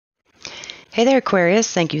Hey there,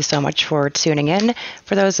 Aquarius. Thank you so much for tuning in.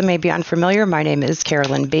 For those that may be unfamiliar, my name is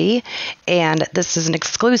Carolyn B, and this is an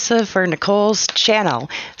exclusive for Nicole's channel.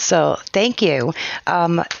 So thank you.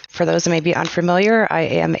 For those that may be unfamiliar, I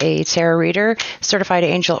am a tarot reader, certified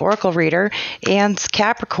angel oracle reader, and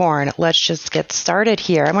Capricorn. Let's just get started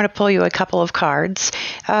here. I'm going to pull you a couple of cards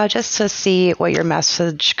just to see what your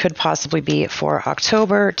message could possibly be for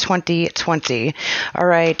October 2020. All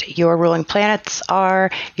right, your ruling planets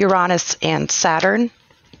are Uranus and Saturn.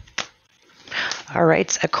 All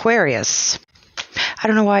right, Aquarius. I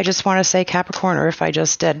don't know why I just want to say Capricorn, or if I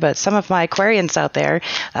just did, but some of my Aquarians out there,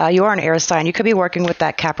 you are an air sign. You could be working with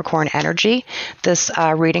that Capricorn energy. This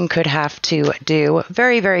reading could have to do,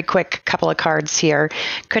 very, very quick couple of cards here,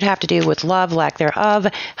 could have to do with love, lack thereof,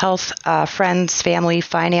 health, friends, family,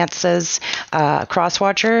 finances.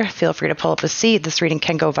 Crosswatcher, feel free to pull up a seat. This reading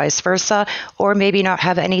can go vice versa, or maybe not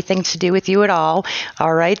have anything to do with you at all.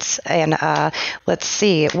 All right, and let's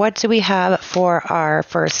see. What do we have for our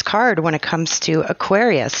first card when it comes to Aquarius?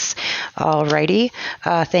 Alrighty,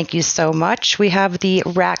 thank you so much. We have the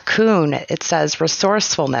raccoon. It says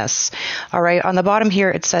resourcefulness. All right, on the bottom here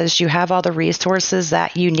it says you have all the resources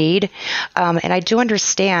that you need, and I do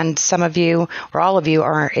understand some of you or all of you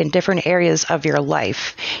are in different areas of your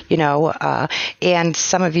life, you know, and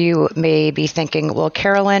some of you may be thinking, well,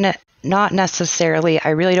 Carolyn, not necessarily. I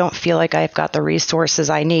really don't feel like I've got the resources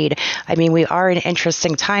I need. I mean, we are in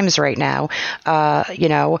interesting times right now, you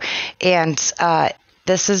know, and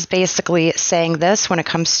this is basically saying this when it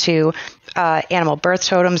comes to animal birth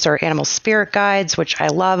totems or animal spirit guides, which I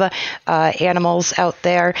love. Animals out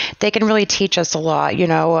there, they can really teach us a lot. You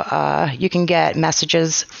know, you can get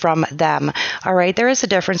messages from them. All right, there is a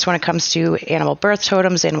difference when it comes to animal birth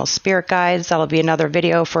totems, animal spirit guides. That'll be another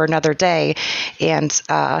video for another day. And,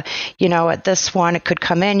 you know, this one, it could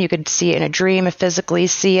come in, you could see it in a dream, physically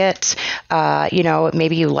see it. You know,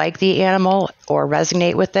 maybe you like the animal or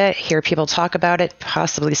resonate with it, hear people talk about it,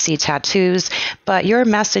 possibly see tattoos. But your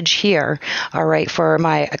message here, all right, for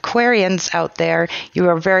my Aquarians out there, you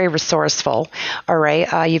are very resourceful. All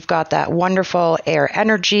right, you've got that wonderful air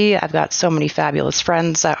energy. I've got so many fabulous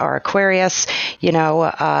friends that are Aquarius, you know,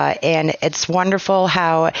 and it's wonderful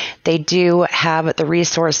how they do have the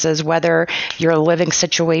resources, whether your living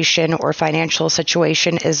situation or financial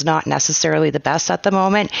situation is not necessarily the best at the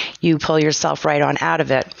moment. You pull yourself right on out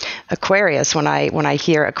of it. Aquarius, when I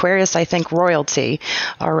hear Aquarius, I think royalty.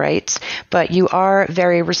 All right, but you are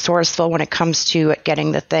very resourceful when it comes to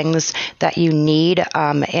getting the things that you need,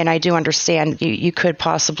 and I do understand you could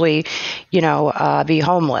possibly, you know, be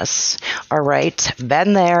homeless. All right,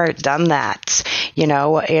 been there, done that, you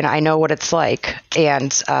know, and I know what it's like.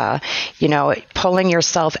 And you know, pulling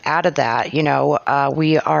yourself out of that, you know,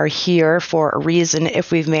 we are here for a reason.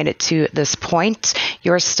 If we've made it to this point,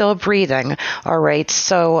 you're still breathing. All right,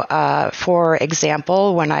 so for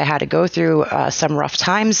example, when I had to go through some rough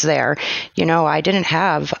times there, you know, I didn't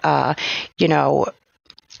have you know,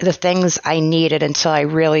 the things I needed until I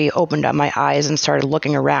really opened up my eyes and started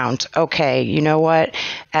looking around. Okay, you know what?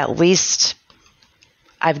 At least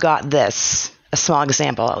I've got this. A small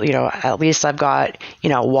example, you know, at least I've got, you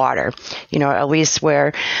know, water, you know, at least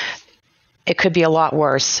where it could be a lot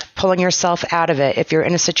worse. Pulling yourself out of it. If you're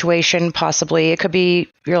in a situation, possibly it could be,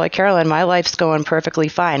 you're like, Carolyn, my life's going perfectly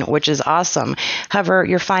fine, which is awesome. However,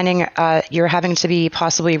 you're finding you're having to be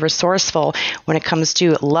possibly resourceful when it comes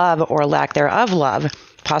to love or lack thereof love.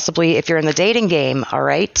 Possibly if you're in the dating game, all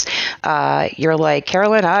right, you're like,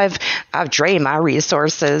 Carolyn, I've drained my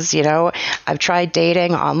resources, you know, I've tried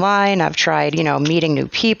dating online, I've tried, you know, meeting new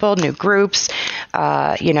people, new groups,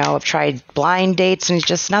 you know, I've tried blind dates, and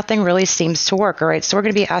just nothing really seems to work. All right, so we're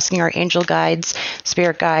going to be asking our angel guides,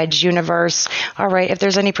 spirit guides, universe, all right, if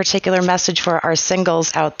there's any particular message for our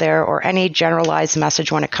singles out there, or any generalized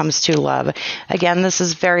message when it comes to love. Again, this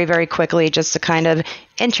is very, very quickly just to kind of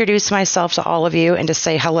introduce myself to all of you and to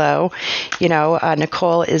say hello. You know,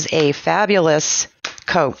 Nicole is a fabulous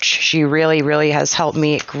coach. She really, really has helped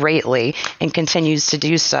me greatly and continues to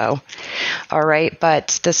do so. All right,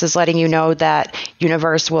 but this is letting you know that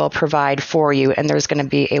universe will provide for you, and there's going to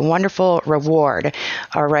be a wonderful reward.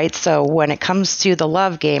 All right, so when it comes to the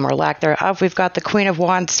love game or lack thereof, we've got the Queen of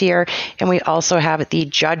Wands here, and we also have the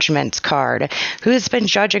Judgment card. Who's been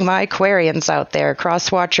judging my Aquarians out there?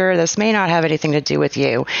 Crosswatcher, this may not have anything to do with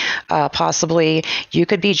you. Possibly you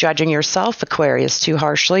could be judging yourself, Aquarius, too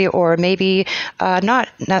harshly, or maybe not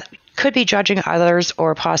could be judging others,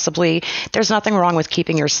 or possibly there's nothing wrong with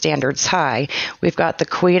keeping your standards high. We've got the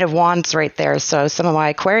Queen of Wands right there. So some of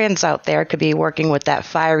my Aquarians out there could be working with that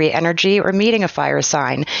fiery energy or meeting a fire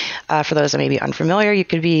sign. For those that may be unfamiliar, you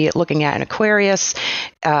could be looking at an Aquarius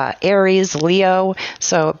Aries, Leo.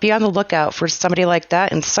 So be on the lookout for somebody like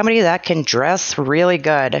that, and somebody that can dress really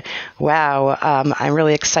good. Wow, I'm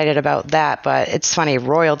really excited about that. But it's funny,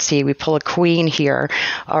 royalty, we pull a queen here.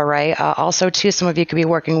 All right. Also, too, some of you could be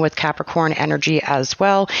working with Capricorn energy as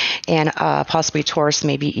well, and possibly Taurus,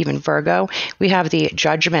 maybe even Virgo. We have the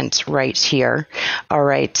Judgment right here. All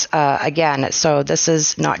right. Again, so this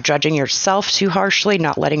is not judging yourself too harshly,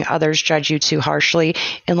 not letting others judge you too harshly,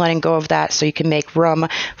 and letting go of that so you can make room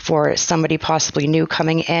for somebody possibly new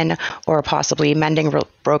coming in, or possibly mending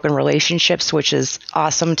broken relationships, which is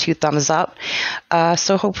awesome. 2 thumbs up.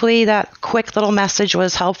 So hopefully that quick little message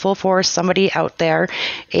was helpful for somebody out there.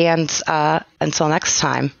 And until next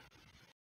time.